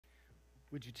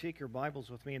Would you take your Bibles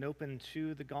with me and open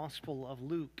to the Gospel of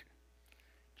Luke,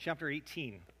 chapter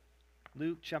 18.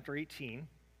 Luke, chapter 18.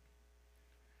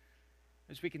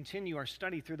 As we continue our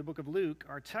study through the book of Luke,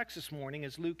 our text this morning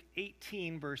is Luke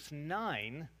 18, verse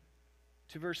 9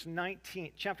 to verse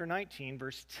 19, chapter 19,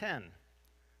 verse 10.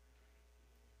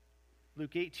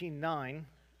 Luke 18, 9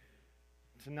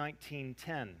 to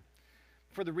 19:10.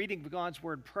 For the reading of God's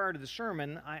Word prior to the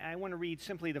sermon, I want to read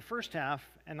simply the first half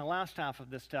and the last half of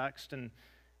this text, and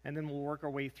then we'll work our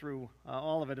way through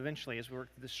all of it eventually as we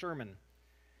work through the sermon.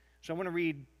 So I want to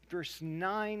read verse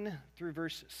 9 through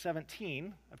verse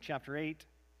 17 of chapter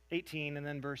 18, and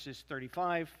then verses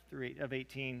 35 of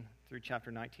 18 through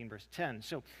chapter 19, verse 10.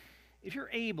 So if you're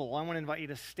able, I want to invite you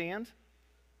to stand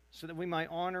so that we might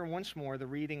honor once more the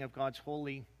reading of God's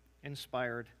holy,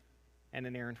 inspired, and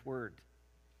inerrant Word.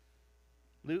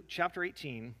 Luke chapter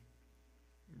 18,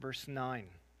 verse 9.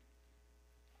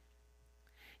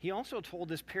 He also told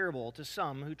this parable to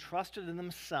some who trusted in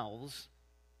themselves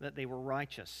that they were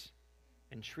righteous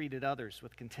and treated others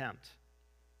with contempt.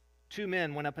 Two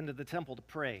men went up into the temple to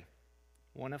pray,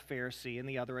 one a Pharisee and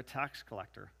the other a tax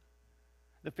collector.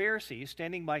 The Pharisee,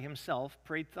 standing by himself,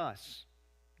 prayed thus,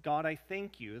 God, I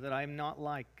thank you that I am not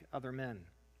like other men,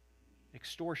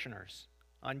 extortioners,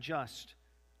 unjust,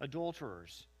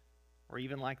 adulterers, or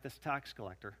even like this tax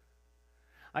collector.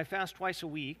 I fast twice a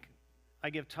week. I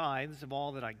give tithes of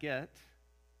all that I get.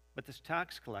 But the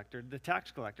tax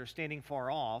collector, standing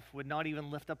far off, would not even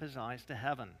lift up his eyes to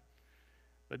heaven,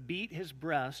 but beat his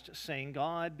breast, saying,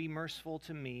 God, be merciful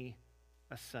to me,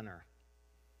 a sinner.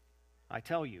 I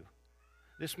tell you,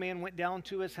 this man went down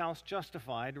to his house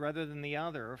justified rather than the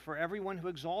other, for everyone who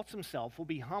exalts himself will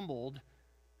be humbled,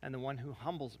 and the one who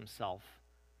humbles himself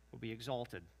will be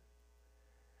exalted.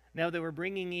 Now they were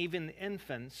bringing even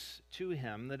infants to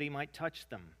him that he might touch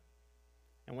them.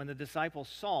 And when the disciples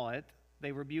saw it,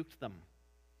 they rebuked them.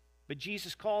 But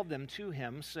Jesus called them to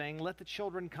him, saying, Let the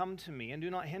children come to me, and do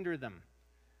not hinder them,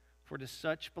 for to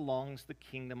such belongs the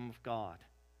kingdom of God.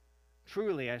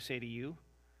 Truly, I say to you,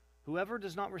 whoever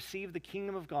does not receive the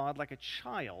kingdom of God like a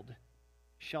child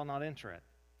shall not enter it.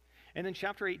 And in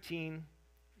chapter 18,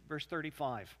 verse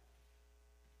 35.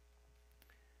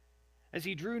 As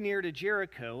he drew near to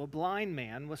Jericho, a blind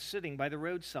man was sitting by the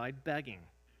roadside begging.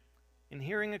 And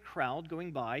hearing a crowd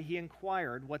going by, he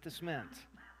inquired what this meant.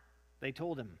 They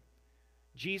told him,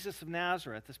 Jesus of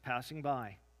Nazareth is passing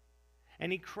by.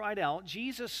 And he cried out,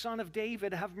 Jesus, Son of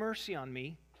David, have mercy on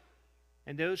me.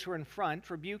 And those who were in front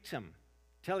rebuked him,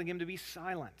 telling him to be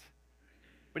silent.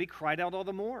 But he cried out all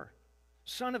the more,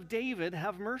 Son of David,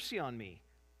 have mercy on me.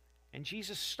 And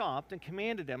Jesus stopped and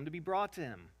commanded them to be brought to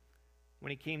him. When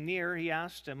he came near, he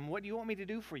asked him, What do you want me to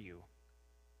do for you?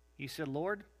 He said,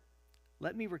 Lord,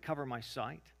 let me recover my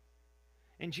sight.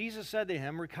 And Jesus said to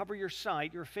him, Recover your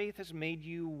sight, your faith has made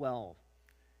you well.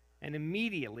 And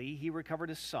immediately he recovered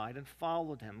his sight and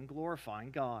followed him,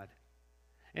 glorifying God.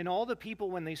 And all the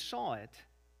people, when they saw it,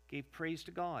 gave praise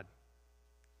to God.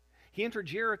 He entered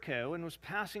Jericho and was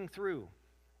passing through.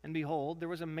 And behold, there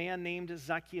was a man named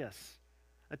Zacchaeus,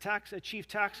 a chief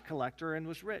tax collector, and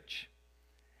was rich.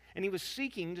 And he was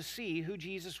seeking to see who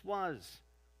Jesus was.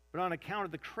 But on account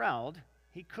of the crowd,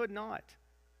 he could not,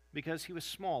 because he was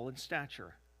small in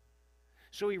stature.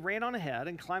 So he ran on ahead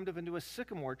and climbed up into a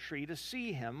sycamore tree to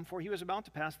see him, for he was about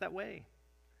to pass that way.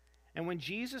 And when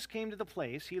Jesus came to the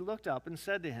place, he looked up and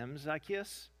said to him,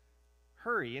 Zacchaeus,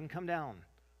 hurry and come down,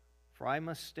 for I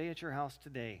must stay at your house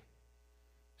today.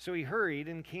 So he hurried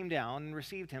and came down and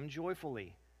received him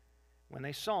joyfully. When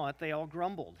they saw it, they all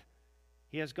grumbled.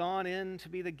 He has gone in to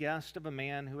be the guest of a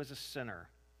man who is a sinner.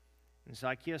 And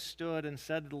Zacchaeus stood and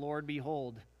said to the Lord,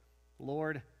 Behold,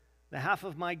 Lord, the half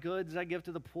of my goods I give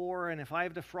to the poor, and if I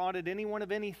have defrauded anyone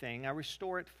of anything, I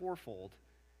restore it fourfold.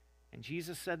 And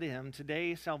Jesus said to him,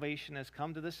 Today salvation has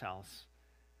come to this house,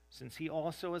 since he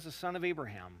also is a son of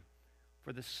Abraham,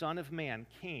 for the Son of Man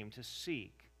came to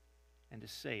seek and to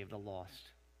save the lost.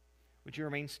 Would you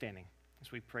remain standing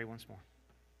as we pray once more?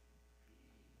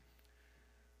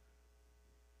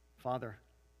 Father,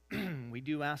 we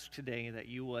do ask today that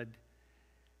you would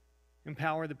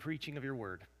empower the preaching of your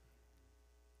word.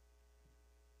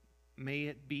 May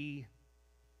it be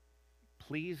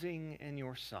pleasing in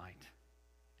your sight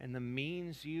and the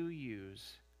means you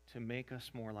use to make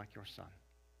us more like your Son.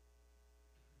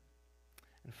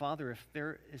 And Father, if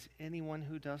there is anyone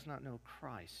who does not know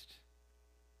Christ,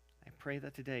 I pray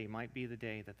that today might be the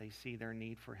day that they see their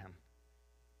need for him.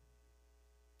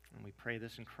 And we pray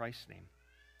this in Christ's name.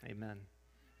 Amen.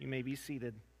 You may be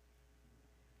seated.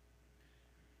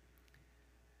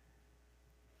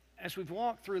 As we've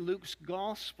walked through Luke's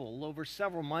gospel over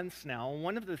several months now,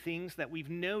 one of the things that we've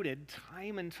noted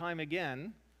time and time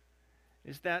again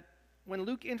is that when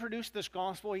Luke introduced this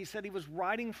gospel, he said he was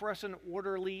writing for us an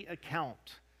orderly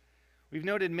account. We've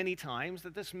noted many times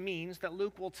that this means that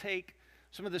Luke will take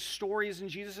some of the stories in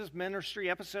Jesus' ministry,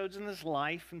 episodes in his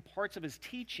life, and parts of his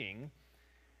teaching,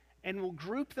 and will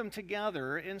group them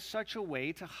together in such a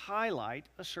way to highlight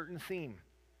a certain theme.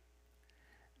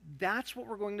 That's what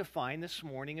we're going to find this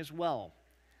morning as well.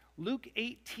 Luke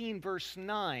 18, verse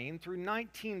 9 through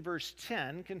 19, verse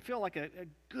 10 can feel like a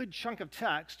good chunk of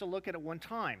text to look at one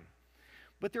time.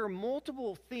 But there are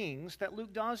multiple things that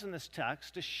Luke does in this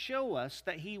text to show us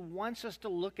that he wants us to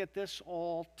look at this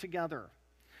all together.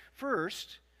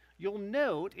 First, you'll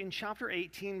note in chapter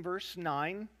 18, verse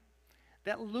 9,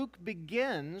 that Luke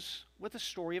begins with the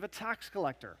story of a tax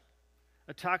collector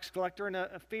and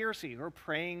a Pharisee who are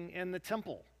praying in the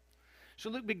temple. So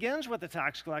Luke begins with the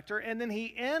tax collector, and then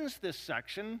he ends this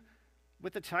section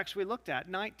with the text we looked at,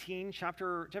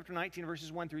 chapter 19,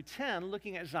 verses 1 through 10,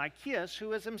 looking at Zacchaeus,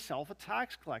 who is himself a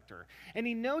tax collector. And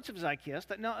he notes of Zacchaeus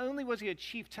that not only was he a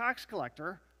chief tax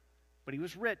collector, but he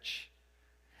was rich.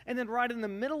 And then right in the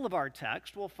middle of our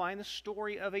text, we'll find the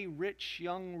story of a rich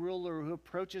young ruler who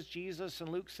approaches Jesus, and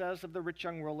Luke says of the rich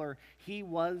young ruler, he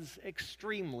was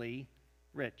extremely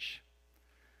rich.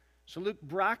 So Luke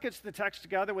brackets the text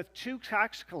together with two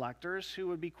tax collectors who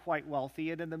would be quite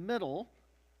wealthy, and in the middle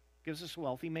gives us a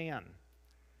wealthy man.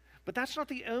 But that's not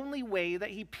the only way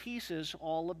that he pieces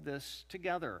all of this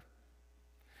together.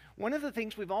 One of the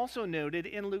things we've also noted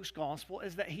in Luke's gospel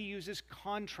is that he uses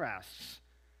contrasts.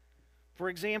 For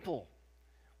example,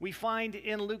 we find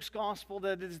in Luke's gospel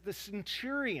that it is the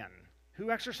centurion who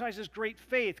exercises great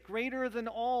faith, greater than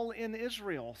all in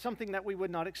Israel, something that we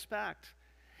would not expect.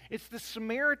 It's the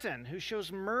Samaritan who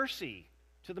shows mercy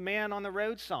to the man on the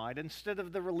roadside instead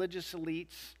of the religious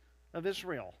elites of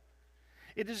Israel.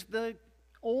 It is the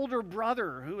older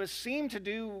brother who has seemed to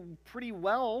do pretty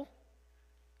well,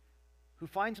 who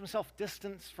finds himself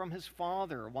distanced from his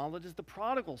father, while it is the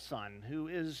prodigal son who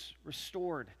is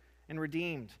restored and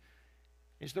redeemed.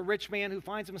 It's the rich man who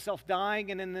finds himself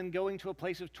dying and then going to a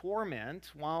place of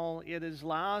torment, while it is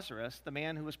Lazarus, the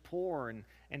man who was poor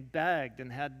and begged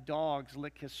and had dogs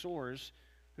lick his sores,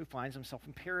 who finds himself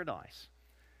in paradise.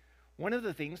 One of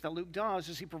the things that Luke does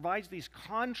is he provides these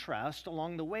contrasts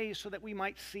along the way so that we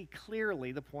might see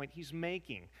clearly the point he's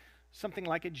making. Something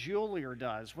like a jeweler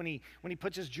does when he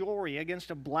puts his jewelry against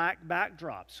a black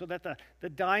backdrop so that the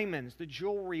diamonds, the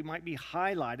jewelry might be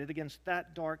highlighted against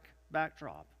that dark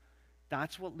backdrop.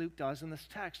 That's what Luke does in this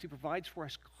text. He provides for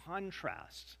us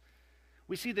contrasts.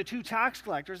 We see the two tax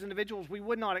collectors, individuals we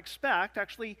would not expect,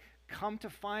 actually come to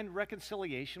find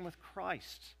reconciliation with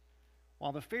Christ,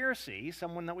 while the Pharisee,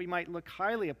 someone that we might look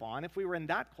highly upon if we were in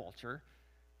that culture,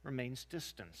 remains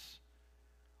distant.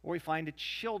 Or we find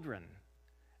children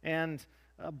and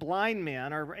blind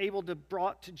men are able to be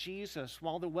brought to Jesus,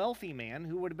 while the wealthy man,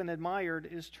 who would have been admired,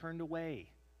 is turned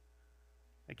away.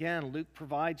 Again, Luke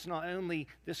provides not only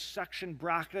this section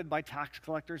bracketed by tax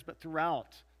collectors, but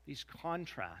throughout these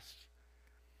contrasts.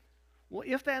 Well,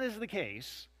 if that is the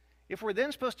case, if we're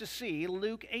then supposed to see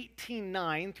Luke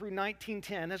 18:9 through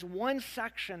 19:10 as one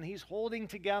section he's holding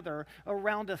together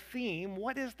around a theme,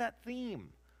 what is that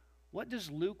theme? What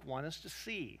does Luke want us to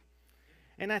see?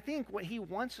 And I think what he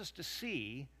wants us to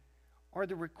see are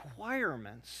the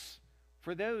requirements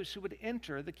for those who would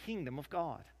enter the kingdom of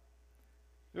God.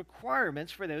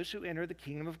 Requirements for those who enter the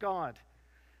kingdom of God.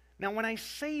 Now, when I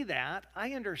say that,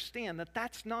 I understand that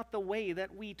that's not the way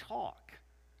that we talk.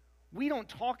 We don't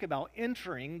talk about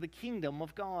entering the kingdom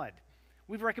of God.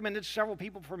 We've recommended several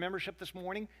people for membership this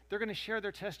morning. They're going to share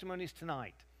their testimonies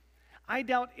tonight. I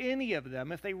doubt any of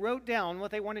them, if they wrote down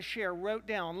what they want to share, wrote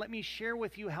down, let me share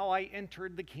with you how I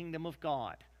entered the kingdom of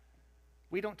God.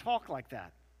 We don't talk like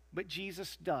that, but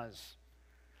Jesus does.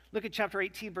 Look at chapter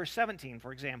 18, verse 17,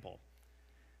 for example.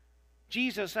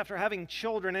 Jesus, after having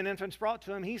children and infants brought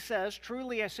to him, he says,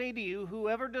 "Truly I say to you,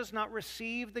 whoever does not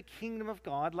receive the kingdom of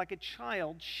God like a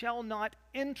child shall not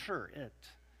enter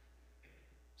it."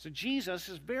 So Jesus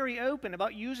is very open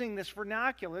about using this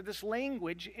vernacular, this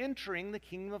language, entering the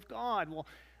kingdom of God. Well,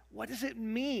 what does it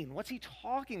mean? What's he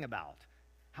talking about?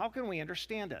 How can we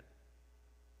understand it?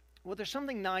 Well, there's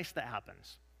something nice that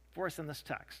happens for us in this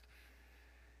text.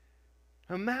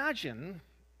 Imagine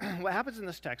what happens in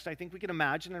this text. I think we can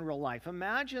imagine in real life.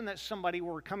 Imagine that somebody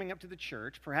were coming up to the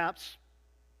church, perhaps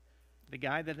the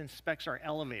guy that inspects our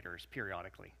elevators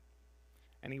periodically,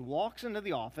 and he walks into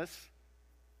the office,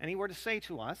 and he were to say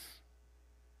to us,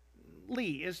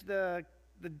 "Lee, is the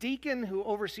deacon who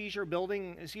oversees your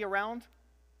building, is he around?"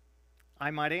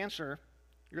 I might answer,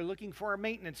 you're looking for a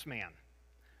maintenance man.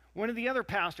 One of the other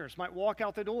pastors might walk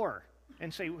out the door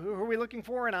and say, who are we looking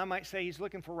for? And I might say, he's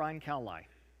looking for Ryan Cowley.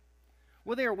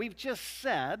 Well, there, we've just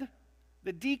said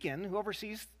the deacon who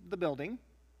oversees the building,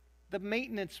 the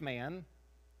maintenance man,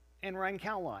 and Ryan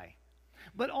Cowley.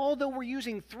 But although we're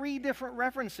using 3 different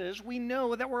references, we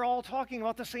know that we're all talking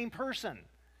about the same person.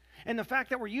 And the fact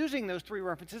that we're using those 3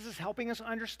 references is helping us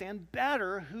understand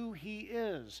better who he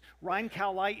is. Ryan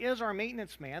Cowley is our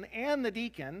maintenance man and the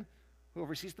deacon who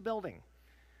oversees the building.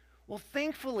 Well,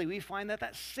 thankfully, we find that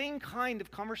that same kind of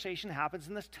conversation happens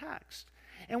in this text.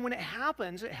 And when it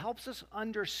happens, it helps us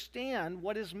understand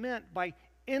what is meant by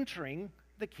entering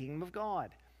the kingdom of God.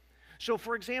 So,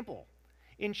 for example,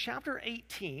 in chapter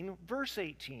 18, verse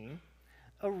 18,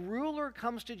 a ruler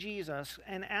comes to Jesus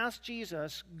and asks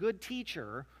Jesus, "Good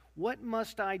teacher, what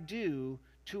must I do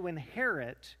to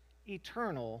inherit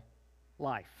eternal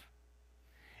life?"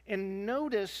 And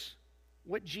notice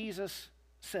what Jesus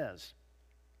says.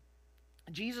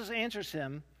 Jesus answers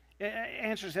him,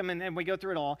 and we go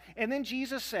through it all. And then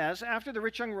Jesus says, after the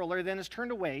rich young ruler then is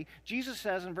turned away, Jesus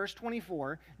says in verse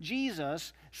 24,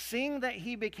 Jesus, seeing that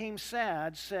he became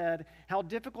sad, said, "How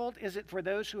difficult is it for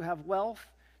those who have wealth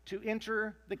to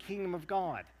enter the kingdom of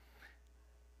God?"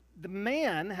 The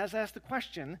man has asked the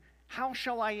question, how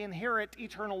shall I inherit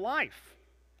eternal life?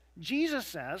 Jesus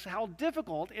says, how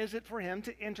difficult is it for him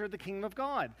to enter the kingdom of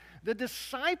God? The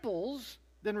disciples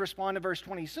then respond to verse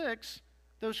 26,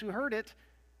 those who heard it,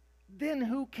 then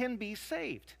who can be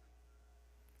saved?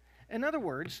 In other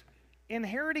words,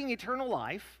 inheriting eternal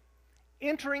life,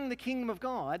 entering the kingdom of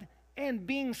God, and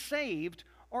being saved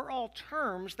are all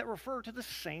terms that refer to the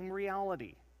same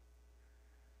reality.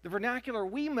 The vernacular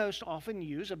we most often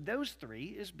use of those 3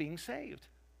 is being saved.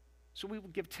 So we will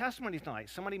give testimony tonight.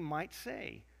 Somebody might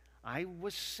say, I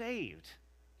was saved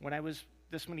when I was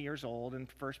this many years old and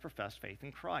first professed faith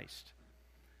in Christ.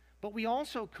 But we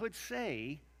also could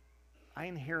say, I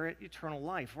inherit eternal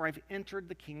life, or I've entered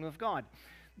the kingdom of God.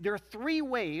 There are 3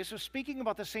 ways of speaking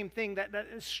about the same thing that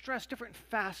stress different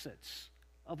facets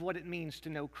of what it means to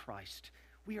know Christ.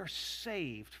 We are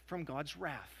saved from God's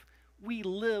wrath. We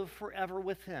live forever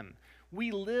with him.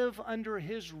 We live under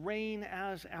his reign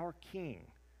as our king.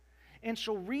 And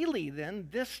so really then,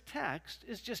 this text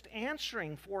is just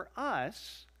answering for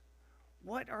us,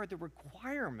 what are the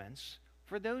requirements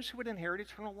for those who would inherit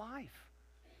eternal life?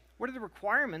 What are the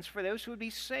requirements for those who would be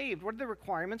saved? What are the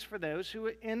requirements for those who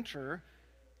would enter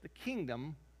the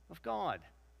kingdom of God?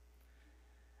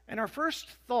 And our first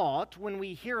thought when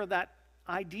we hear that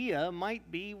idea might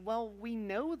be, well, we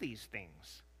know these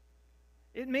things.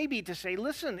 It may be to say,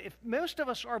 listen, if most of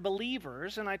us are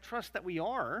believers, and I trust that we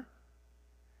are,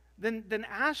 then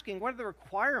asking what are the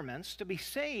requirements to be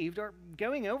saved are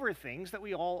going over things that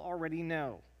we all already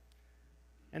know.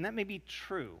 And that may be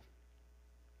true.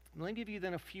 Let me give you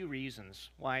then a few reasons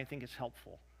why I think it's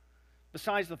helpful.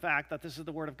 Besides the fact that this is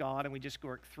the Word of God and we just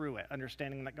work through it,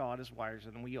 understanding that God is wiser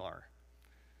than we are.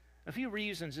 A few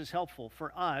reasons is helpful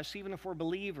for us, even if we're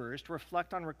believers, to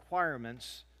reflect on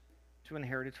requirements to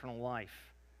inherit eternal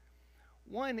life.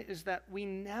 One is that we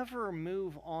never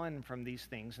move on from these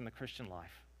things in the Christian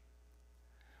life.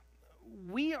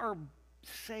 We are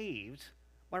saved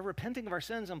by repenting of our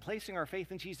sins and placing our faith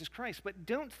in Jesus Christ. But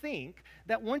don't think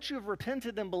that once you have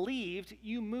repented and believed,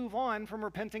 you move on from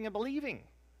repenting and believing.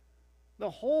 The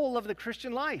whole of the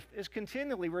Christian life is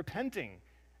continually repenting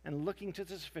and looking to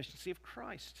the sufficiency of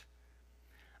Christ.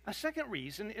 A second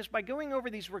reason is by going over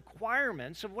these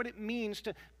requirements of what it means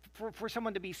for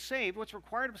someone to be saved, what's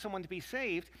required of someone to be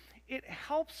saved, it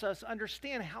helps us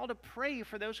understand how to pray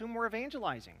for those whom we're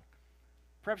evangelizing.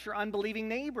 Perhaps your unbelieving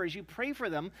neighbor, as you pray for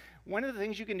them, one of the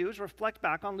things you can do is reflect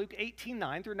back on Luke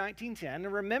 18:9 through 19:10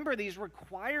 and remember these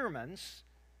requirements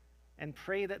and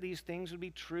pray that these things would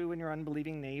be true in your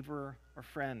unbelieving neighbor or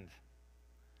friend.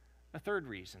 A third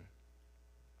reason.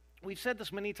 We've said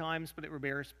this many times, but it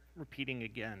bears repeating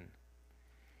again.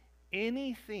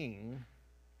 Anything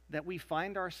that we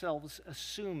find ourselves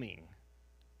assuming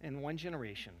in one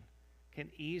generation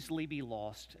can easily be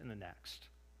lost in the next.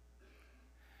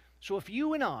 So if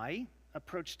you and I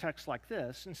approach texts like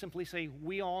this and simply say,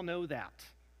 we all know that,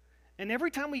 and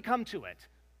every time we come to it,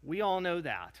 we all know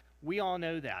that, we all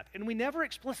know that, and we never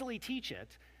explicitly teach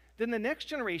it, then the next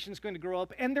generation is going to grow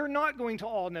up and they're not going to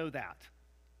all know that.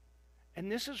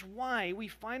 And this is why we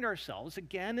find ourselves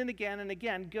again and again and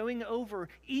again going over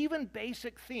even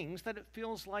basic things that it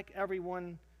feels like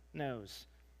everyone knows.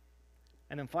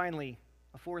 And then finally,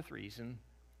 a fourth reason,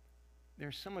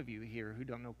 there's some of you here who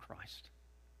don't know Christ.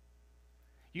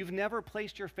 You've never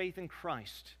placed your faith in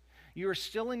Christ. You are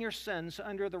still in your sins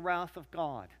under the wrath of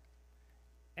God.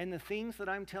 And the things that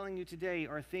I'm telling you today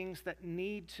are things that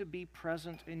need to be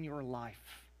present in your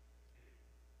life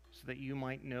so that you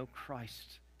might know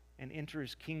Christ and enter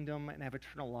his kingdom and have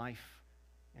eternal life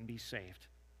and be saved.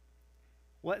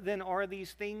 What then are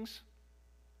these things?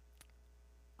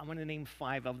 I'm going to name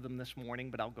 5 of them this morning,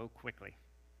 but I'll go quickly.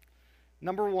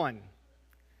 Number 1,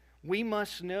 we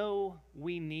must know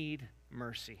we need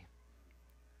mercy.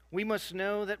 We must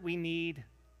know that we need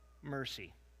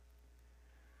mercy.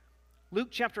 Luke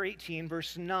chapter 18,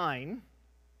 verse 9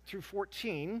 through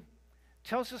 14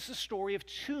 tells us the story of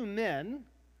 2 men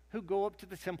who go up to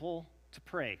the temple to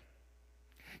pray.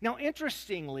 Now,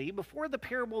 interestingly, before the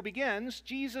parable begins,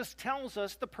 Jesus tells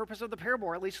us the purpose of the parable,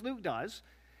 or at least Luke does.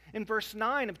 In verse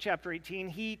 9 of chapter 18,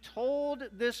 he told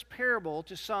this parable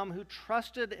to some who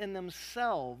trusted in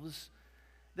themselves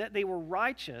that they were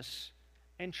righteous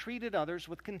and treated others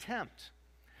with contempt.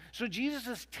 So Jesus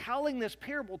is telling this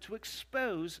parable to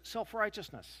expose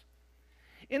self-righteousness.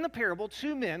 In the parable,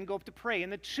 2 men go up to pray,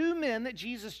 and the 2 men that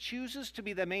Jesus chooses to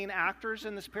be the main actors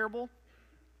in this parable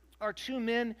are 2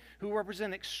 men who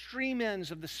represent extreme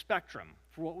ends of the spectrum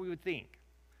for what we would think.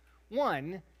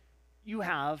 One, you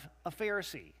have a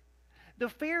Pharisee. The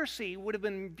Pharisee would have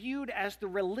been viewed as the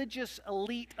religious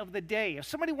elite of the day. If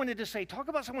somebody wanted to say, talk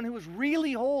about someone who was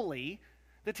really holy,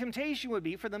 the temptation would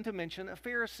be for them to mention a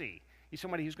Pharisee. He's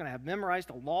somebody who's going to have memorized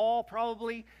the law,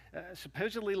 probably,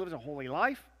 supposedly lives a holy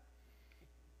life.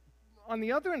 On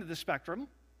the other end of the spectrum,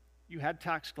 you had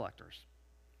tax collectors.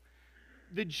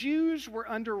 The Jews were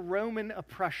under Roman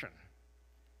oppression,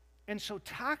 and so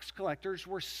tax collectors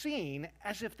were seen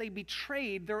as if they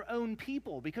betrayed their own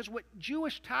people, because what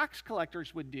Jewish tax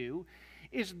collectors would do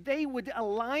is they would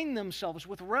align themselves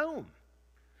with Rome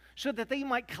so that they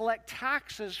might collect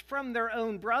taxes from their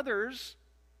own brothers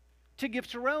to give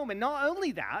to Rome. And not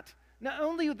only that, not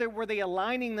only were they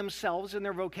aligning themselves in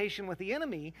their vocation with the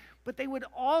enemy, but they would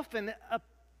often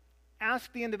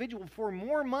ask the individual for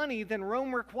more money than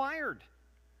Rome required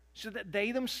so that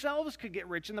they themselves could get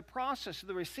rich in the process. So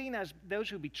they were seen as those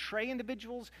who betray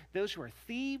individuals, those who are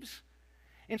thieves.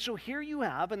 And so here you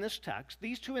have in this text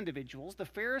these 2 individuals, the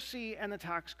Pharisee and the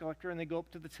tax collector, and they go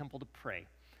up to the temple to pray.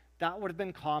 That would have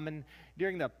been common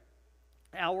during the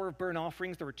hour of burnt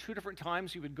offerings. There were 2 different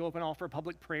times you would go up and offer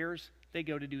public prayers. They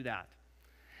go to do that.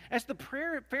 As the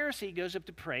Pharisee goes up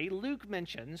to pray, Luke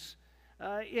mentions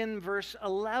in verse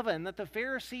 11 that the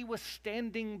Pharisee was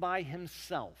standing by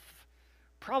himself,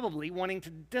 probably wanting to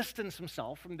distance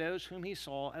himself from those whom he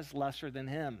saw as lesser than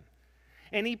him.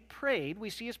 And he prayed, we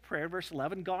see his prayer, verse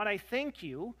 11, God, I thank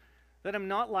you that I'm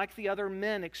not like the other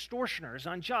men, extortioners,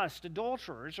 unjust,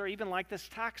 adulterers, or even like this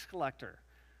tax collector.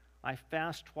 I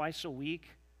fast twice a week.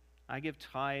 I give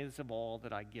tithes of all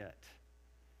that I get.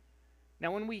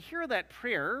 Now, when we hear that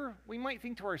prayer, we might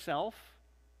think to ourselves,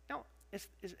 now, is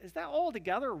that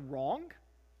altogether wrong?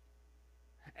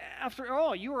 After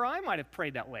all, you or I might have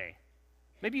prayed that way.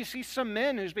 Maybe you see some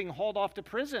man who's being hauled off to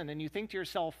prison, and you think to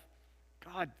yourself,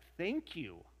 God, thank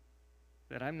you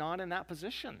that I'm not in that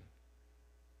position.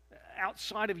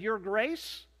 Outside of your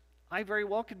grace, I very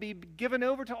well could be given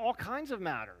over to all kinds of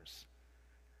matters.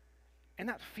 And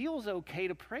that feels okay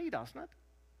to pray, doesn't it?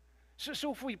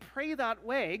 So if we pray that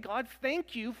way, God,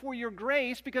 thank you for your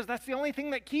grace, because that's the only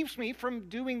thing that keeps me from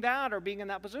doing that or being in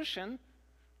that position.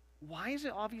 Why is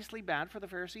it obviously bad for the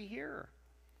Pharisee here?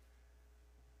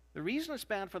 The reason it's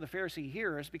bad for the Pharisee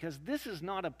here is because this is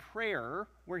not a prayer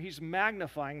where he's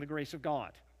magnifying the grace of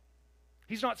God.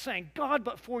 He's not saying, God,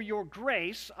 but for your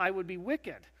grace, I would be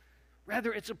wicked.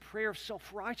 Rather, it's a prayer of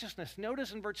self-righteousness.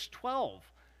 Notice in verse 12,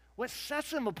 what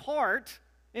sets him apart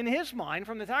in his mind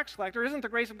from the tax collector isn't the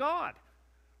grace of God.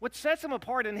 What sets him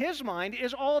apart in his mind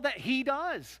is all that he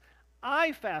does.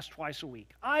 I fast twice a week.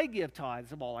 I give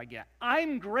tithes of all I get.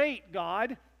 I'm great,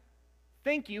 God.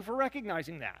 Thank you for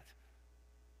recognizing that.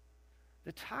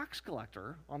 The tax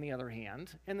collector, on the other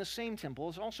hand, in the same temple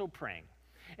is also praying.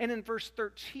 And in verse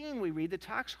 13, we read the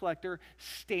tax collector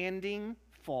standing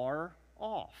far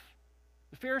off.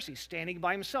 The Pharisee standing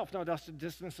by himself, no to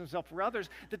distance himself from others.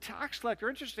 The tax collector,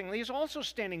 interestingly, is also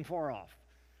standing far off.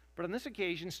 But on this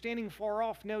occasion, standing far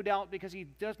off, no doubt, because he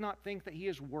does not think that he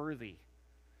is worthy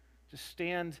to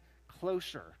stand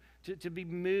closer, to be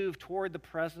moved toward the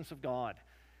presence of God.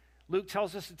 Luke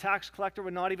tells us the tax collector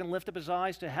would not even lift up his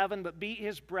eyes to heaven, but beat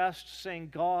his breast, saying,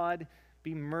 God,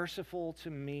 be merciful to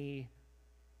me,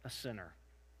 a sinner.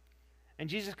 And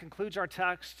Jesus concludes our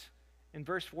text in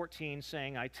verse 14,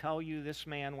 saying, I tell you, this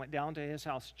man went down to his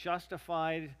house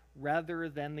justified rather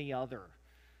than the other.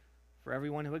 For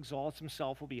everyone who exalts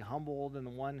himself will be humbled, and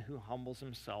the one who humbles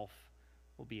himself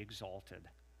will be exalted.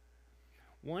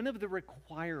 One of the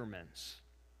requirements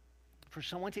for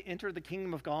someone to enter the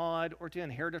kingdom of God or to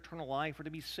inherit eternal life or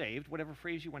to be saved, whatever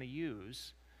phrase you want to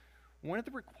use, one of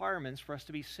the requirements for us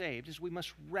to be saved is we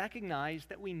must recognize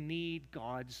that we need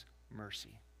God's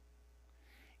mercy.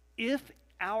 If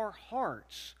our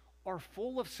hearts are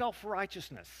full of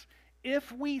self-righteousness,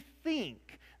 if we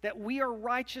think that we are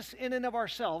righteous in and of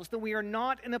ourselves, then we are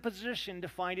not in a position to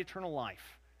find eternal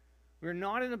life. We are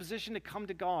not in a position to come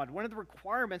to God. One of the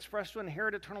requirements for us to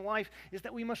inherit eternal life is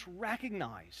that we must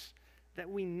recognize that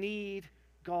we need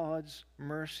God's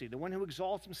mercy. The one who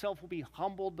exalts himself will be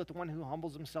humbled, but the one who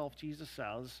humbles himself, Jesus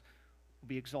says, will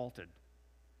be exalted.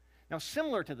 Now,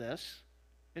 similar to this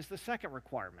is the second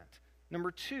requirement. Number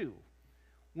 2,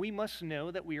 we must know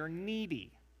that we are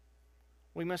needy.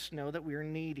 We must know that we are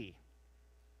needy.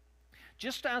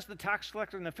 Just as the tax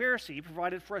collector and the Pharisee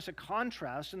provided for us a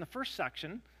contrast in the first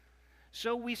section,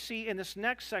 so we see in this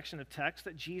next section of text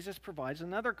that Jesus provides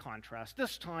another contrast,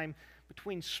 this time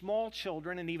between small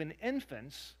children and even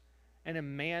infants and a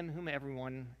man whom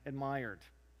everyone admired.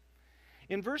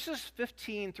 In verses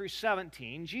 15 through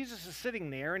 17, Jesus is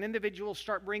sitting there and individuals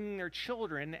start bringing their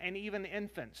children and even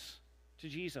infants to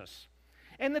Jesus.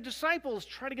 And the disciples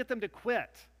try to get them to quit.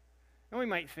 And we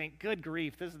might think, good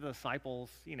grief, this is the disciples,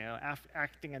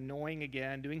 acting annoying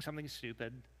again, doing something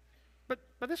stupid. But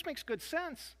this makes good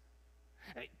sense.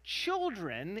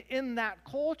 Children in that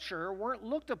culture weren't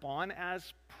looked upon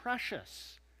as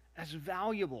precious, as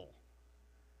valuable.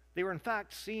 They were in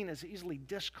fact seen as easily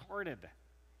discarded.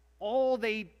 All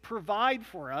they provide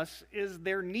for us is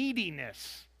their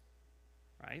neediness,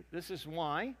 right? This is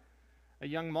why a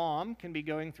young mom can be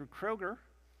going through Kroger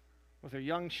with her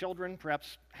young children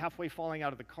perhaps halfway falling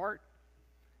out of the cart,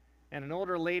 and an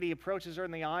older lady approaches her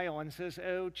in the aisle and says,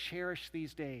 "Oh, cherish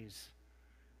these days."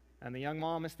 And the young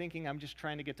mom is thinking, I'm just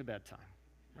trying to get to bedtime,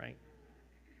 right?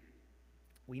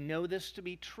 We know this to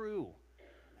be true.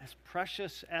 As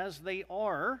precious as they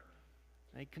are,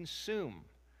 they consume.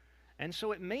 And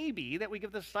so it may be that we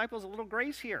give the disciples a little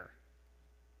grace here.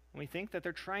 We think that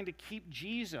they're trying to keep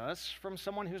Jesus from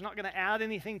someone who's not going to add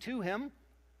anything to him,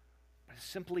 but is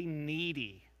simply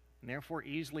needy and therefore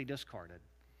easily discarded.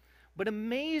 But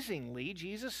amazingly,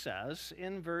 Jesus says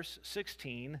in verse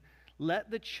 16,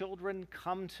 "Let the children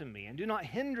come to me, and do not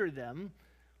hinder them,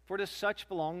 for to such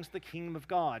belongs the kingdom of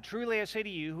God. Truly I say to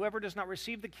you, whoever does not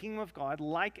receive the kingdom of God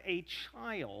like a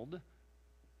child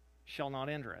shall not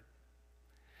enter it."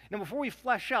 Now, before we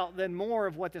flesh out then more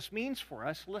of what this means for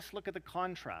us, let's look at the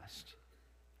contrast.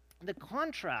 The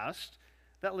contrast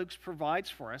that Luke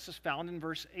provides for us is found in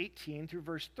verse 18 through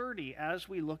verse 30 as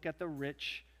we look at the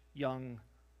rich young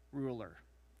ruler.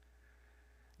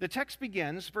 The text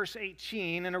begins, verse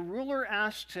 18, "And a ruler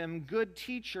asked him, 'Good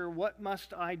teacher, what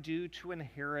must I do to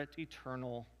inherit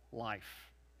eternal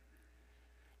life?'"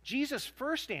 Jesus'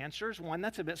 first answer is one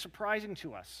that's a bit surprising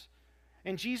to us.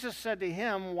 And Jesus said to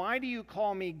him, "Why do you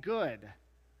call me good?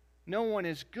 No one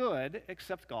is good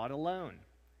except God alone."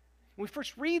 When we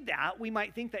first read that, we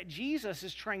might think that Jesus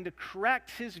is trying to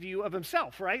correct his view of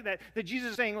himself, right? That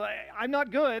Jesus is saying, "I'm not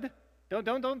good.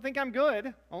 Don't think I'm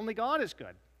good. Only God is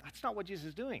good." That's not what Jesus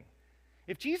is doing.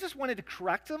 If Jesus wanted to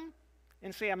correct him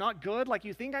and say, "I'm not good like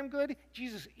you think I'm good,"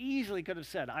 Jesus easily could have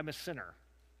said, "I'm a sinner."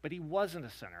 But he wasn't a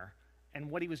sinner, and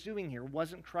what he was doing here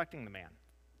wasn't correcting the man.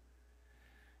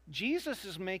 Jesus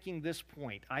is making this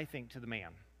point, I think, to the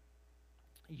man.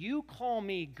 You call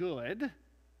me good,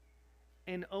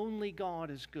 and only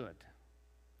God is good.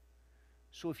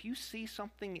 So if you see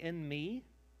something in me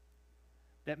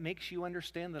that makes you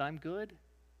understand that I'm good,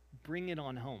 bring it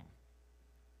on home.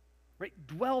 Right?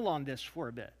 Dwell on this for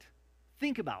a bit.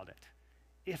 Think about it.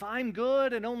 If I'm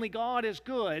good and only God is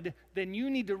good, then you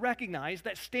need to recognize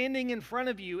that standing in front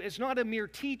of you is not a mere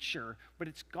teacher, but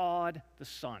it's God the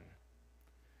Son.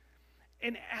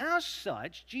 And as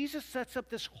such, Jesus sets up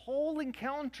this whole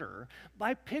encounter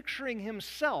by picturing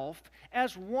himself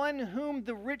as one whom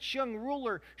the rich young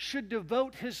ruler should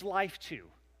devote his life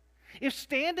to. If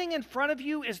standing in front of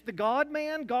you is the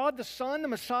God-man, God the Son, the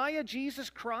Messiah,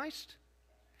 Jesus Christ,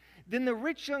 then the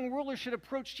rich young ruler should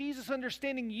approach Jesus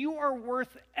understanding, you are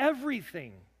worth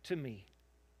everything to me.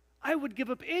 I would give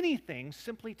up anything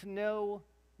simply to know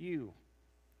you.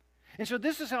 And so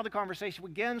this is how the conversation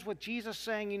begins, with Jesus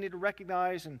saying you need to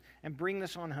recognize and bring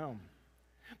this on home.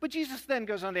 But Jesus then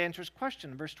goes on to answer his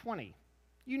question in verse 20.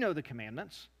 You know the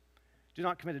commandments. Do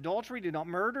not commit adultery, do not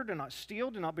murder, do not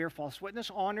steal, do not bear false witness,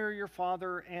 honor your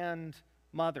father and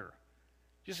mother.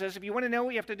 Just says if you want to know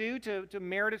what you have to do to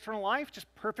merit eternal life,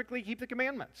 just perfectly keep the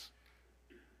commandments.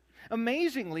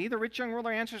 Amazingly, the rich young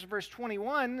ruler answers in verse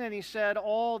 21, and he said,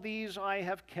 all these I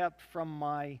have kept from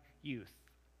my youth.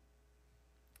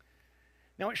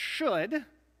 Now it should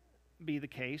be the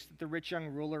case that the rich young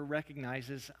ruler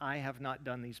recognizes, I have not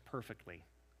done these perfectly.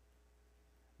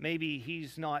 Maybe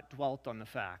he's not dwelt on the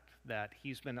fact that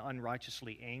he's been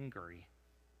unrighteously angry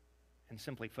and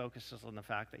simply focuses on the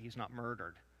fact that he's not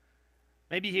murdered.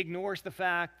 Maybe he ignores the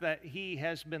fact that he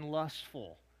has been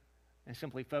lustful and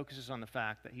simply focuses on the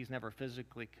fact that he's never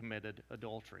physically committed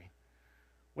adultery.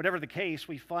 Whatever the case,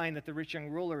 we find that the rich young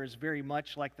ruler is very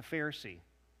much like the Pharisee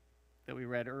that we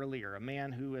read earlier, a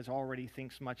man who already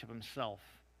thinks much of himself.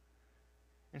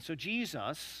 And so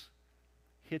Jesus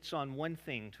hits on one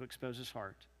thing to expose his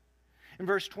heart. In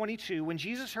verse 22, when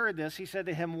Jesus heard this, he said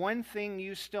to him, one thing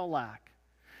you still lack.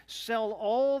 Sell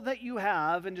all that you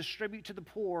have and distribute to the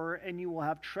poor, and you will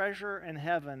have treasure in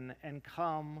heaven, and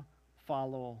come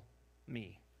follow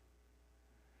me.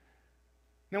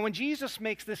 Now, when Jesus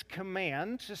makes this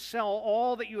command to sell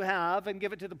all that you have and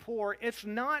give it to the poor, it's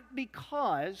not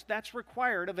because that's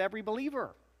required of every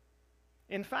believer.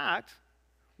 In fact,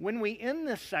 when we end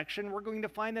this section, we're going to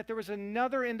find that there was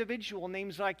another individual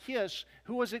named Zacchaeus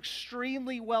who was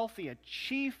extremely wealthy, a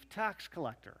chief tax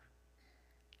collector.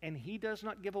 And he does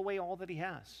not give away all that he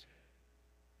has.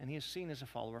 And he is seen as a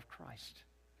follower of Christ.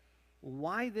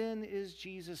 Why then is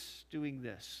Jesus doing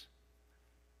this?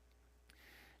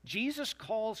 Jesus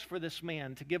calls for this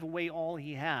man to give away all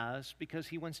he has because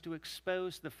he wants to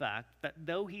expose the fact that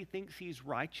though he thinks he's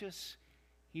righteous,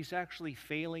 he's actually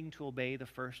failing to obey the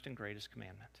first and greatest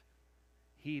commandment.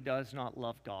 He does not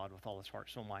love God with all his heart,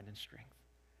 soul, mind, and strength.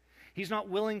 He's not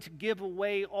willing to give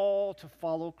away all to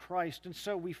follow Christ. And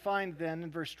so we find then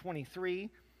in verse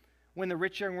 23, when the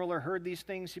rich young ruler heard these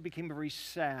things, he became very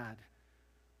sad,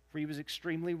 for he was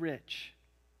extremely rich.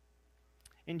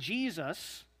 And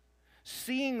Jesus,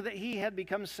 seeing that he had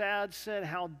become sad, said,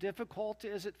 how difficult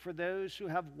is it for those who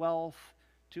have wealth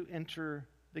to enter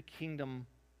the kingdom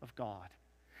of God.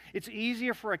 It's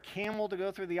easier for a camel to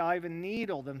go through the eye of a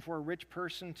needle than for a rich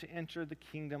person to enter the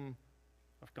kingdom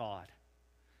of God.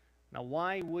 Now,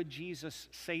 why would Jesus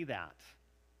say that?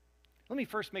 Let me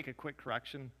first make a quick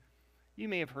correction. You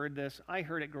may have heard this. I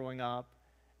heard it growing up,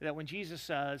 that when Jesus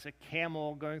says a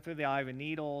camel going through the eye of a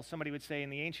needle, somebody would say in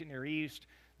the ancient Near East,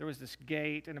 there was this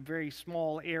gate in a very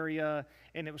small area,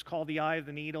 and it was called the eye of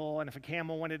the needle, and if a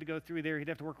camel wanted to go through there, he'd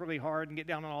have to work really hard and get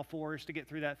down on all fours to get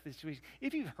through that situation.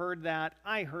 If you've heard that,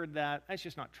 I heard that, that's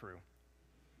just not true.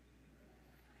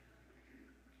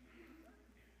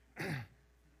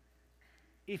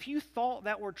 If you thought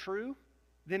that were true,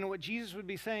 then what Jesus would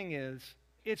be saying is,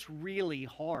 it's really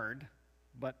hard,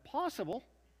 but possible.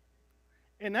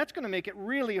 And that's going to make it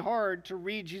really hard to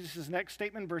read Jesus' next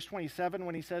statement, verse 27,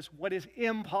 when he says, what is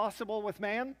impossible with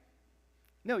man?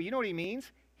 No, you know what he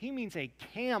means? He means a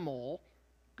camel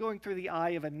going through the eye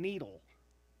of a needle.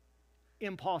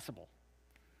 Impossible.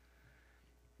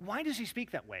 Why does he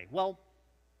speak that way? Well,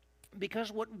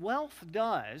 because what wealth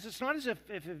does, it's not as if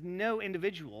no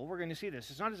individual, we're going to see this,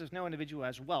 it's not as if no individual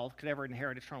has wealth could ever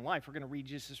inherit eternal life. We're going to read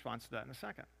Jesus' response to that in a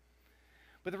second.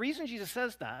 But the reason Jesus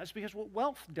says that is because what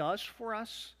wealth does for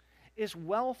us is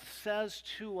wealth says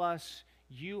to us,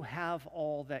 you have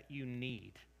all that you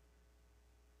need.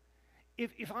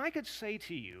 If I could say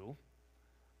to you,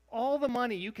 all the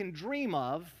money you can dream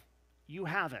of, you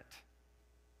have it,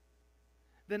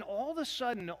 then all of a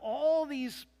sudden, all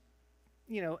these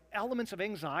elements of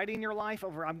anxiety in your life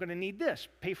over, I'm going to need this,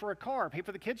 pay for a car, pay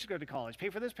for the kids to go to college, pay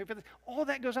for this, all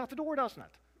that goes out the door, doesn't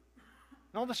it?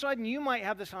 And all of a sudden, you might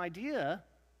have this idea,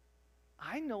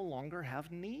 I no longer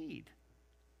have need.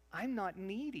 I'm not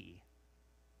needy.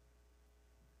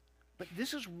 But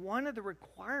this is one of the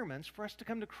requirements for us to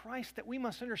come to Christ, that we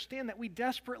must understand that we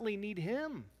desperately need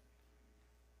Him,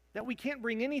 that we can't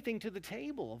bring anything to the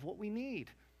table of what we need.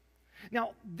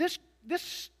 Now, this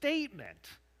statement,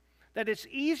 that it's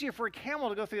easier for a camel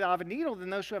to go through the eye of a needle than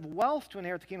those who have wealth to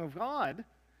inherit the kingdom of God,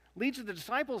 leads the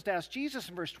disciples to ask Jesus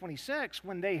in verse 26,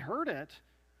 when they heard it,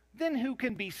 then who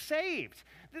can be saved?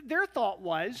 Their thought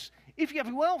was, if you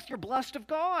have wealth, you're blessed of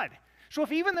God. So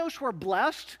if even those who are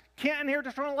blessed can't inherit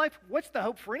eternal life, what's the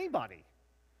hope for anybody?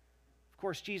 Of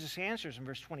course, Jesus answers in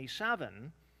verse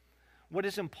 27, what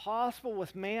is impossible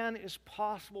with man is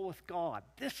possible with God.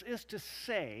 This is to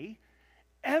say,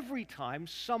 every time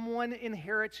someone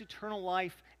inherits eternal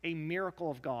life, a miracle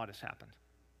of God has happened.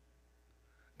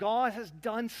 God has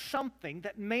done something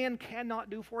that man cannot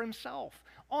do for himself.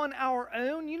 On our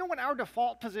own, you know what our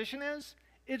default position is?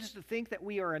 It is to think that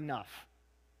we are enough.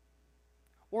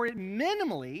 Or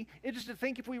minimally, it is to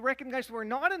think if we recognize that we're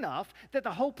not enough, that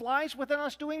the hope lies within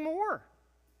us doing more.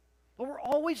 But we're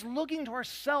always looking to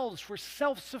ourselves for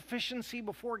self-sufficiency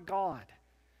before God.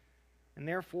 And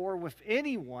therefore, with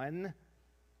anyone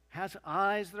has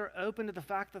eyes that are open to the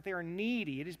fact that they are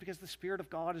needy, it is because the Spirit of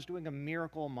God is doing a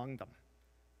miracle among them,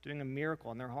 doing a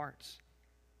miracle in their hearts.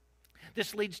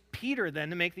 This leads Peter then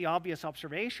to make the obvious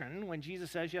observation. When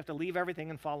Jesus says you have to leave everything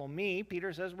and follow me,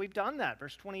 Peter says we've done that.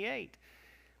 Verse 28.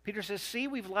 Peter says, see,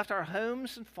 we've left our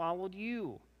homes and followed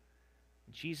you.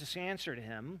 Jesus answered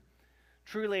him,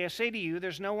 truly I say to you,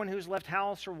 there's no one who's left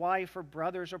house or wife or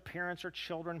brothers or parents or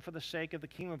children for the sake of the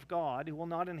kingdom of God who will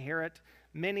not inherit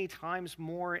many times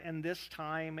more in this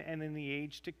time and in the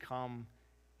age to come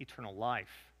eternal life.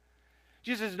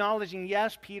 Jesus is acknowledging,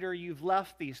 yes, Peter, you've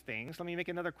left these things. Let me make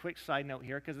another quick side note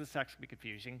here because this text can be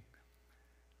confusing.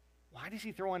 Why does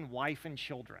he throw in wife and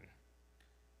children?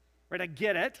 Right, I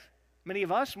get it. Many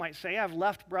of us might say, I've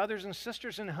left brothers and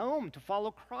sisters in home to follow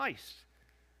Christ.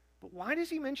 But why does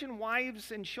he mention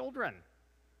wives and children?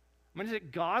 I mean, is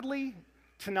it godly?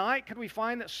 Tonight, could we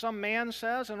find that some man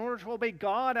says, in order to obey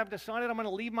God, I've decided I'm going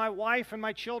to leave my wife and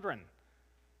my children.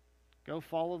 Go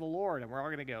follow the Lord. And we're all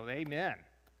going to go, amen.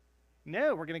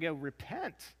 No, we're going to go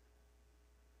repent.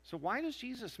 So why does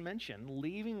Jesus mention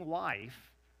leaving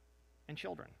wife and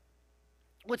children?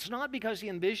 Well, it's not because he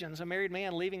envisions a married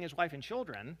man leaving his wife and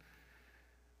children.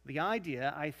 The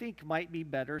idea, I think, might be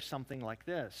better something like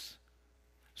this.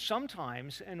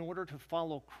 Sometimes, in order to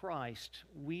follow Christ,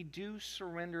 we do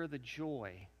surrender the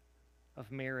joy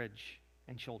of marriage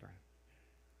and children.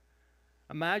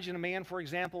 Imagine a man, for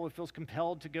example, who feels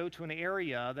compelled to go to an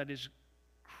area that is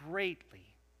greatly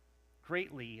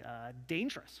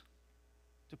dangerous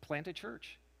to plant a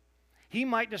church. He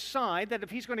might decide that if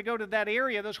he's going to go to that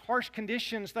area, those harsh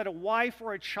conditions that a wife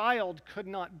or a child could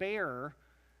not bear,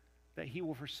 that he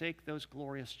will forsake those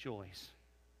glorious joys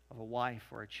of a wife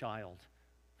or a child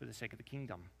for the sake of the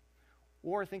kingdom.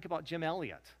 Or think about Jim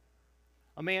Elliot,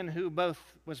 a man who both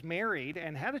was married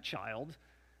and had a child,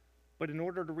 but in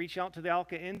order to reach out to the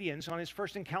Alca Indians, on his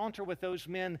first encounter with those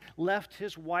men, left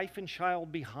his wife and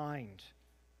child behind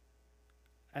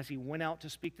as he went out to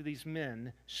speak to these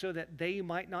men so that they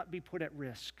might not be put at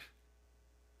risk.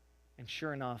 And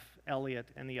sure enough, Elliot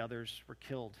and the others were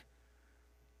killed.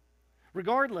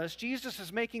 Regardless, Jesus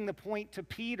is making the point to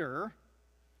Peter,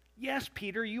 yes,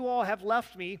 Peter, you all have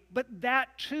left me, but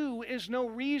that too is no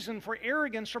reason for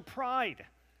arrogance or pride.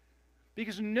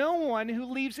 Because no one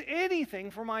who leaves anything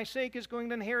for my sake is going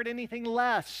to inherit anything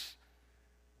less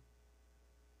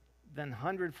than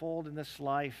hundredfold in this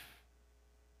life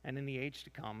and in the age to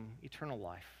come, eternal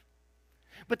life.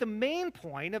 But the main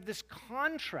point of this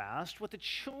contrast with the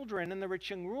children and the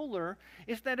rich young ruler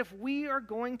is that if we are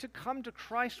going to come to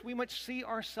Christ, we must see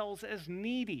ourselves as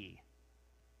needy.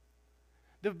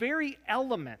 The very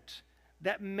element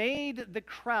that made the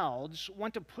crowds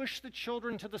want to push the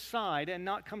children to the side and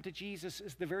not come to Jesus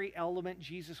is the very element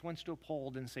Jesus wants to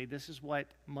uphold and say, this is what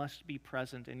must be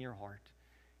present in your heart.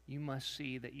 You must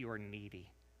see that you are needy.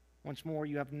 Once more,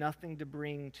 you have nothing to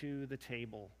bring to the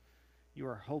table. You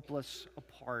are hopeless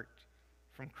apart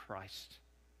from Christ.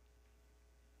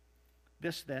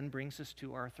 This then brings us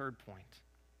to our third point.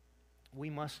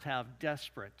 We must have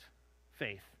desperate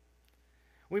faith.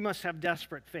 We must have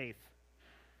desperate faith.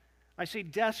 I say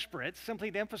desperate simply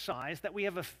to emphasize that we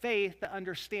have a faith that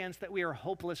understands that we are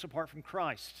hopeless apart from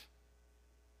Christ.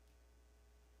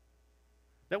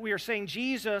 That we are saying,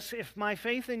 Jesus, if my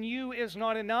faith in you is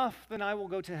not enough, then I will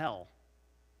go to hell.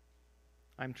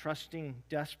 I'm trusting,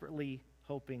 desperately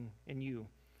hoping in you.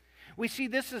 We see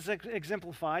this as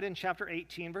exemplified in chapter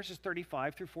 18, verses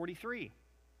 35 through 43.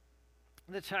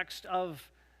 The text of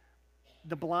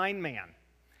the blind man.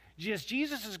 As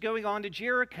Jesus is going on to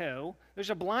Jericho, there's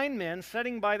a blind man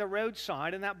sitting by the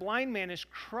roadside, and that blind man is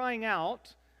crying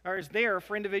out, or is there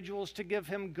for individuals to give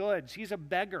him goods. He's a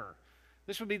beggar.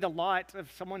 This would be the lot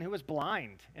of someone who was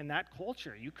blind in that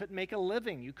culture. You couldn't make a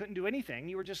living. You couldn't do anything.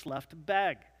 You were just left to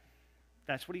beg.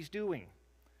 That's what he's doing.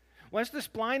 Well, as this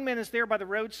blind man is there by the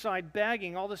roadside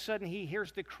begging, all of a sudden he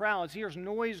hears the crowds, he hears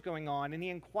noise going on, and he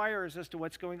inquires as to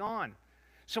what's going on.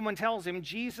 Someone tells him,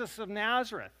 Jesus of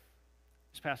Nazareth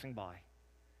is passing by.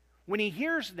 When he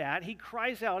hears that, he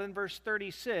cries out in verse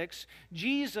 36,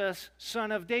 Jesus,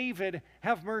 son of David,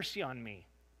 have mercy on me.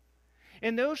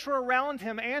 And those who are around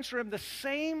him answer him the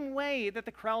same way that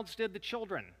the crowds did the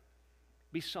children.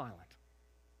 Be silent.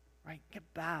 Right?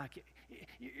 Get back.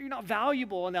 You're not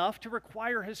valuable enough to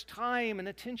require his time and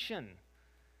attention.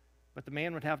 But the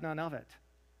man would have none of it.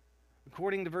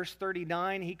 According to verse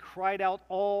 39, he cried out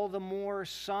all the more,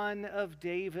 Son of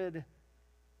David,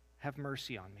 have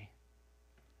mercy on me.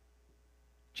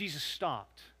 Jesus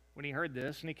stopped when he heard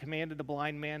this, and he commanded the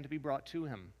blind man to be brought to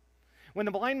him. When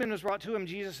the blind man was brought to him,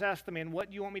 Jesus asked the man, what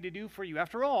do you want me to do for you?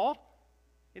 After all,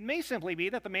 it may simply be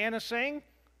that the man is saying,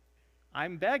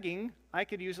 I'm begging. I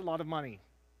could use a lot of money.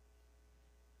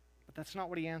 But that's not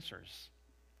what he answers.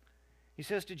 He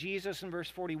says to Jesus in verse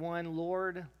 41,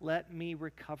 Lord, let me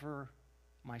recover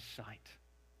my sight.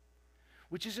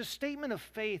 Which is a statement of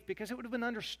faith because it would have been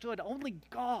understood only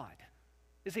God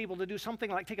is able to do something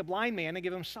like take a blind man and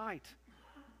give him sight.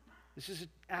 This is an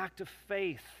act of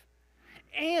faith.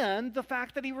 And the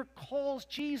fact that he recalls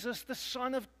Jesus, the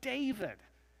son of David,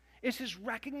 is his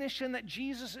recognition that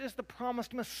Jesus is the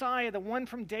promised Messiah, the one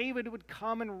from David who would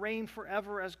come and reign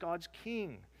forever as God's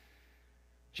king.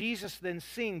 Jesus then,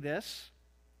 seeing this,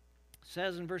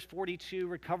 says in verse 42,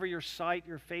 recover your sight,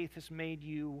 your faith has made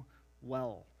you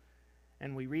well.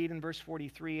 And we read in verse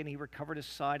 43, and he recovered his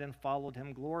sight and followed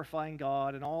him, glorifying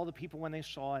God, and all the people, when they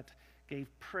saw it, gave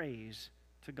praise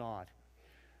to God.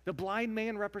 The blind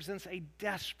man represents a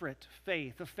desperate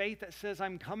faith, a faith that says,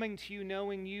 I'm coming to you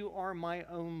knowing you are my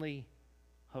only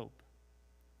hope.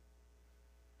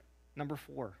 Number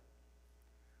 4,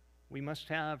 we must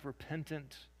have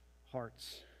repentant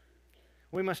hearts.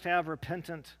 We must have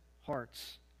repentant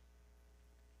hearts.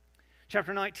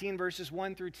 Chapter 19, verses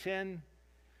 1 through 10,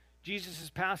 Jesus is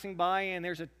passing by, and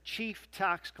there's a chief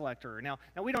tax collector. Now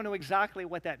we don't know exactly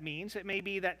what that means. It may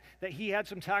be that he had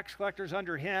some tax collectors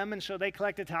under him, and so they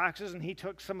collected taxes, and he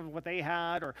took some of what they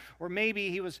had, or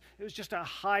maybe it was just a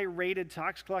high-rated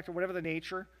tax collector, whatever the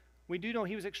nature. We do know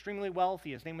he was extremely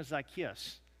wealthy. His name was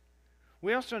Zacchaeus.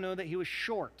 We also know that he was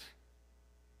short,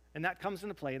 and that comes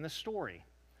into play in this story.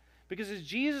 Because as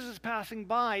Jesus is passing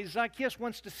by, Zacchaeus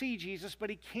wants to see Jesus, but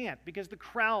he can't because the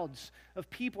crowds of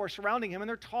people are surrounding him and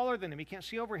they're taller than him. He can't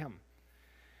see over him.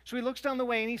 So he looks down the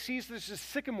way and he sees there's a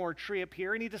sycamore tree up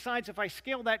here, and he decides if I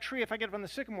scale that tree, if I get up on the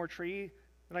sycamore tree,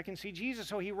 then I can see Jesus.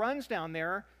 So he runs down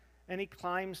there and he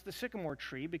climbs the sycamore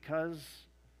tree because,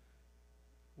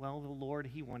 well, the Lord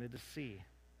he wanted to see.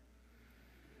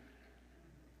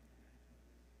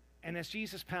 And as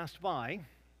Jesus passed by,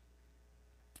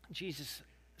 Jesus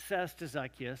says to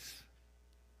Zacchaeus,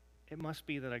 it must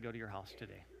be that I go to your house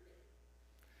today.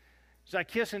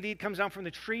 Zacchaeus indeed comes down from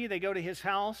the tree. They go to his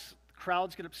house. The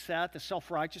crowds get upset. The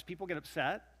self-righteous people get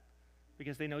upset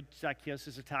because they know Zacchaeus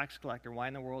is a tax collector. Why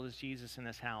in the world is Jesus in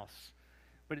his house?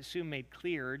 But it's soon made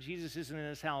clear Jesus isn't in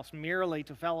his house merely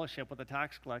to fellowship with a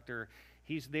tax collector.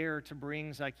 He's there to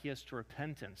bring Zacchaeus to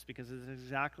repentance, because it's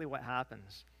exactly what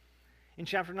happens. In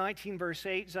chapter 19, verse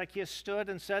 8, Zacchaeus stood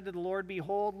and said to the Lord,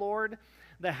 behold, Lord,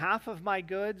 the half of my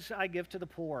goods I give to the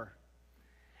poor.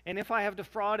 And if I have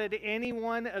defrauded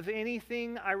anyone of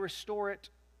anything, I restore it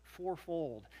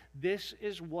fourfold. This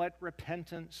is what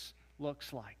repentance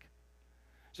looks like.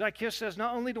 Zacchaeus says,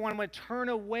 not only do I want to turn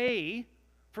away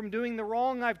from doing the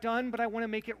wrong I've done, but I want to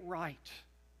make it right.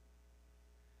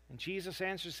 And Jesus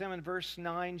answers him in verse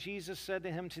 9. Jesus said to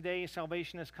him, today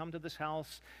salvation has come to this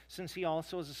house, since he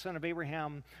also is the son of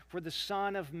Abraham. For the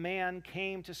Son of Man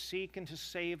came to seek and to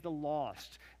save the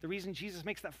lost. The reason Jesus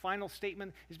makes that final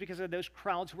statement is because of those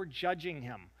crowds who were judging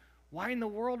him. Why in the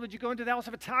world would you go into the house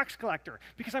of a tax collector?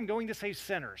 Because I'm going to save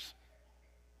sinners.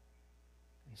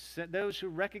 And those who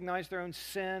recognize their own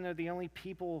sin are the only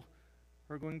people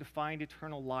who are going to find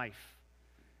eternal life.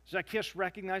 Zacchaeus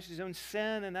recognized his own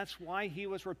sin, and that's why he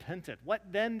was repentant. What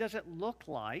then does it look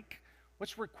like?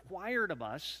 What's required of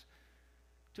us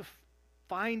to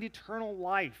find eternal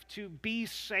life, to be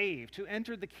saved, to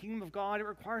enter the kingdom of God? It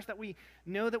requires that we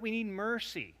know that we need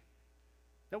mercy,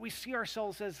 that we see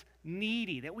ourselves as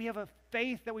needy, that we have a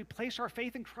faith, that we place our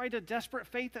faith in Christ, a desperate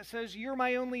faith that says, you're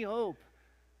my only hope,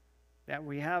 that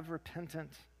we have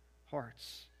repentant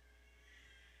hearts.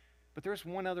 But there's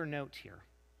one other note here.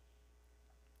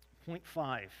 Point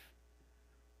 5,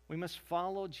 we must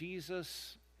follow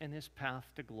Jesus in his path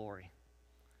to glory.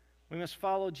 We must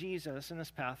follow Jesus in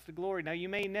his path to glory. Now, you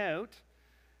may note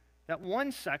that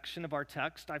one section of our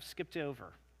text I've skipped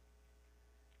over,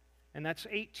 and that's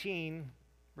 18,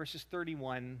 verses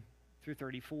 31 through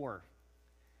 34.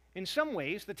 In some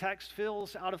ways, the text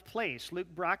feels out of place. Luke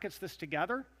brackets this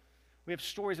together. We have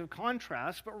stories of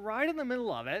contrast, but right in the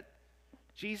middle of it,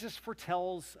 Jesus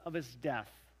foretells of his death.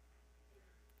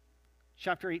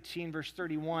 Chapter 18, verse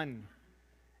 31.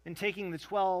 And taking the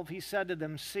 12, he said to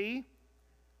them, see,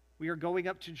 we are going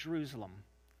up to Jerusalem,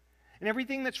 and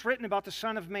everything that's written about the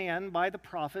Son of Man by the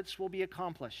prophets will be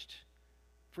accomplished.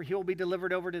 For he will be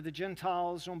delivered over to the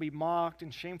Gentiles, and will be mocked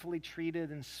and shamefully treated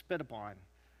and spit upon.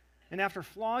 And after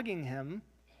flogging him,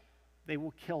 they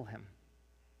will kill him.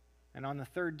 And on the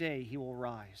third day he will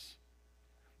rise.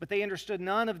 But they understood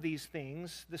none of these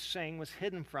things. This saying was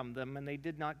hidden from them, and they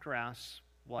did not grasp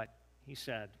what he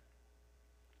said.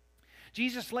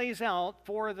 Jesus lays out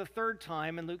for the third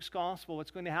time in Luke's gospel what's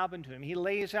going to happen to him. He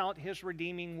lays out his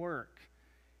redeeming work.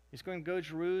 He's going to go to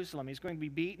Jerusalem. He's going to be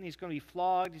beaten. He's going to be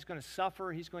flogged. He's going to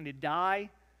suffer. He's going to die.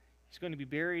 He's going to be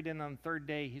buried. And on the third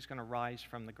day, he's going to rise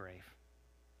from the grave.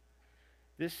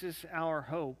 This is our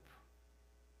hope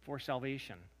for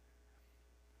salvation.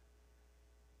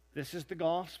 This is the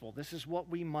gospel. This is what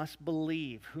we must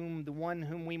believe. The one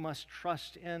whom we must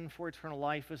trust in for eternal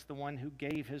life is the one who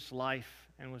gave his life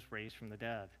and was raised from the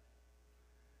dead.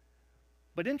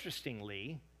 But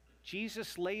interestingly,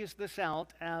 Jesus lays this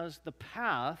out as the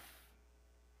path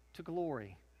to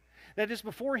glory. That is,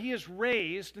 before he is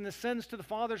raised and ascends to the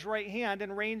Father's right hand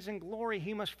and reigns in glory,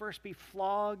 he must first be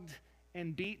flogged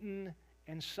and beaten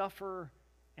and suffer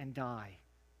and die.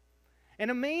 And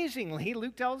amazingly,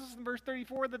 Luke tells us in verse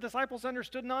 34, the disciples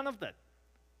understood none of that.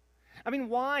 I mean,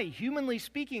 why, humanly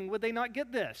speaking, would they not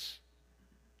get this?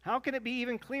 How can it be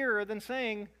even clearer than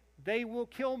saying, they will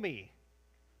kill me?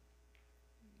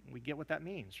 We get what that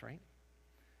means, right?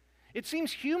 It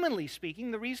seems, humanly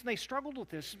speaking, the reason they struggled with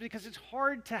this is because it's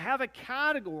hard to have a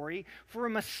category for a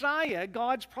Messiah,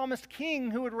 God's promised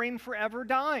king, who would reign forever,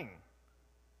 dying.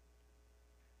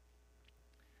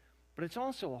 But it's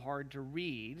also hard to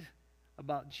read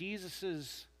about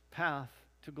Jesus' path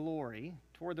to glory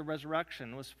toward the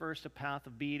resurrection was first a path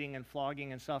of beating and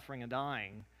flogging and suffering and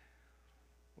dying,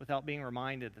 without being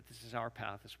reminded that this is our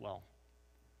path as well.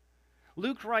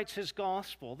 Luke writes his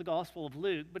gospel, the Gospel of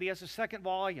Luke, but he has a second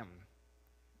volume,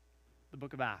 the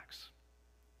book of Acts.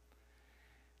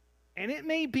 And it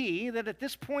may be that at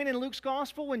this point in Luke's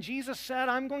gospel, when Jesus said,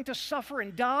 I'm going to suffer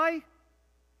and die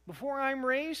before I'm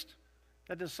raised,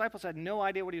 that the disciples had no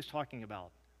idea what he was talking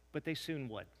about, but they soon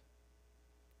would.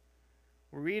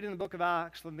 We read in the book of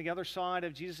Acts, on the other side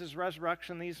of Jesus'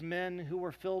 resurrection, these men who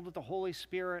were filled with the Holy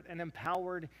Spirit and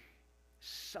empowered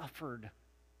suffered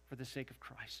for the sake of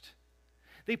Christ.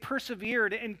 They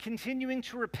persevered in continuing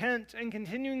to repent and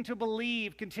continuing to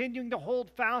believe, continuing to hold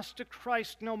fast to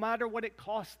Christ no matter what it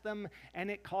cost them,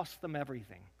 and it cost them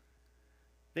everything.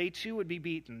 They too would be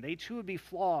beaten. They too would be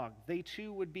flogged. They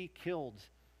too would be killed.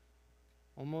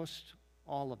 Almost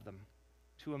all of them,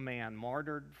 to a man,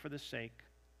 martyred for the sake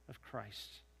of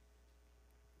Christ.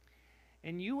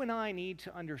 And you and I need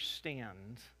to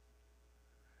understand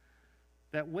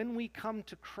that when we come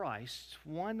to Christ,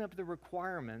 one of the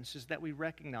requirements is that we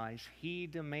recognize he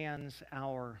demands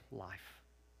our life.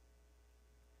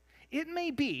 It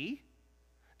may be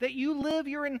that you live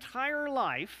your entire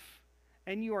life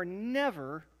and you are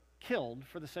never killed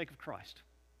for the sake of Christ.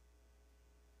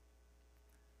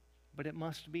 But it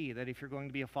must be that if you're going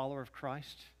to be a follower of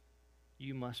Christ,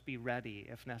 you must be ready,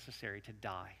 if necessary, to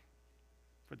die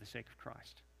for the sake of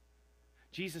Christ.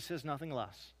 Jesus says nothing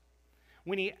less.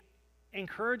 When he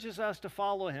encourages us to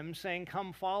follow him, saying,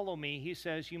 come follow me, he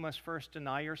says, you must first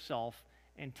deny yourself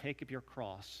and take up your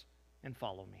cross and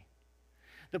follow me.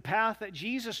 The path that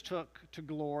Jesus took to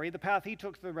glory, the path he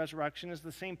took to the resurrection, is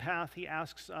the same path he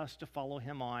asks us to follow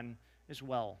him on as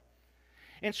well.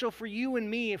 And so for you and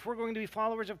me, if we're going to be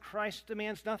followers of Christ,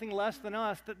 demands nothing less than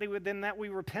us that we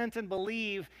repent and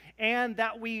believe, and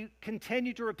that we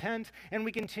continue to repent and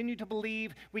we continue to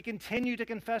believe, we continue to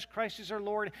confess Christ as our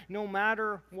Lord, no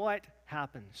matter what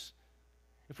happens.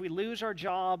 If we lose our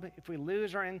job, if we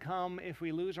lose our income, if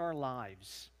we lose our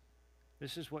lives,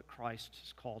 this is what Christ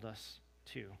has called us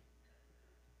to.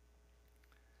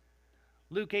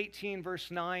 Luke 18,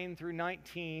 verse 9 through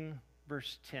 19,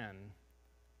 verse 10.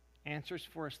 Answers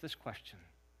for us this question: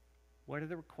 what are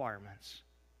the requirements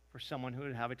for someone who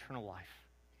would have eternal life?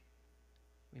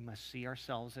 We must see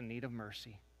ourselves in need of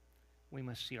mercy. We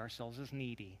must see ourselves as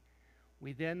needy.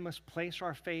 We then must place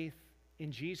our faith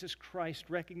in Jesus Christ,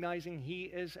 recognizing he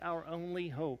is our only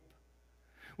hope.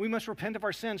 We must repent of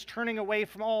our sins, turning away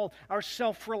from all our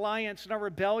self-reliance and our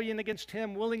rebellion against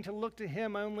him, willing to look to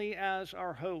him only as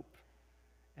our hope.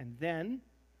 And then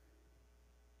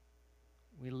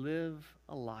we live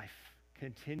a life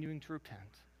continuing to repent,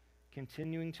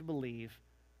 continuing to believe,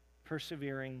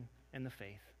 persevering in the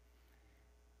faith.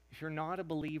 If you're not a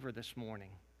believer this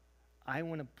morning, I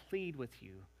want to plead with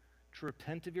you to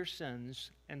repent of your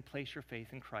sins and place your faith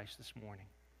in Christ this morning.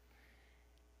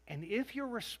 And if your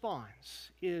response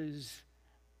is,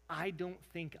 I don't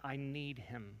think I need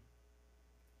him,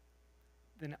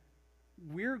 then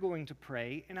we're going to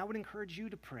pray, and I would encourage you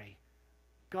to pray.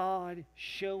 God,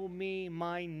 show me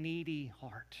my needy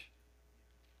heart.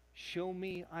 Show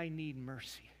me I need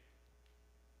mercy,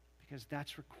 because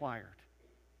that's required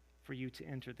for you to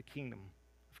enter the kingdom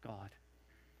of God.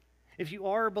 If you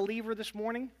are a believer this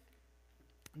morning,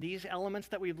 these elements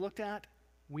that we've looked at,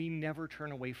 we never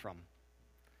turn away from.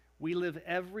 We live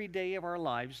every day of our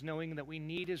lives knowing that we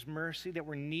need his mercy, that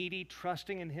we're needy,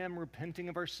 trusting in him, repenting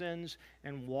of our sins,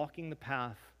 and walking the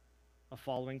path of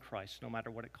following Christ, no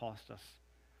matter what it costs us.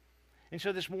 And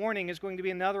so this morning is going to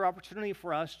be another opportunity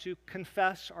for us to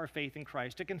confess our faith in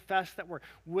Christ, to confess that we're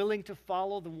willing to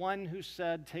follow the one who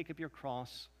said, "Take up your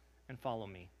cross and follow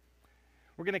me."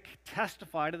 We're going to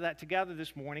testify to that together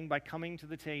this morning by coming to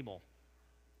the table.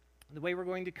 The way we're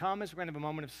going to come is we're going to have a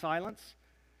moment of silence.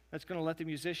 That's going to let the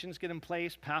musicians get in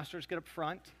place, pastors get up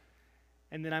front,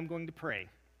 and then I'm going to pray.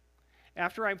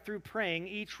 After I'm through praying,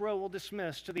 each row will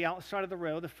dismiss to the outside of the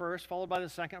row, the first, followed by the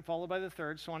second, followed by the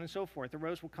third, so on and so forth. The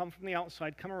rows will come from the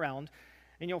outside, come around,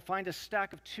 and you'll find a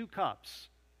stack of 2 cups.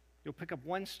 You'll pick up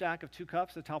one stack of 2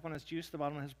 cups. The top one has juice, the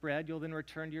bottom one has bread. You'll then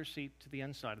return to your seat to the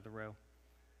inside of the row.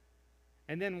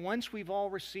 And then once we've all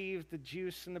received the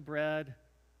juice and the bread,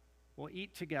 we'll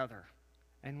eat together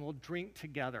and we'll drink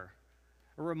together.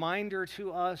 A reminder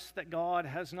to us that God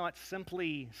has not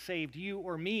simply saved you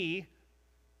or me,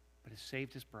 but has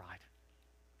saved his bride.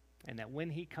 And that when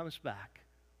he comes back,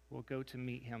 we'll go to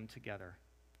meet him together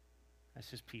as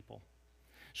his people.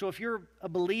 So if you're a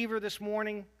believer this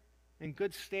morning, in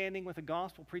good standing with a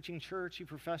gospel-preaching church, you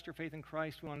profess your faith in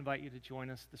Christ, we want to invite you to join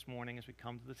us this morning as we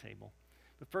come to the table.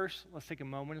 But first, let's take a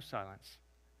moment of silence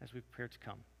as we prepare to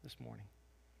come this morning.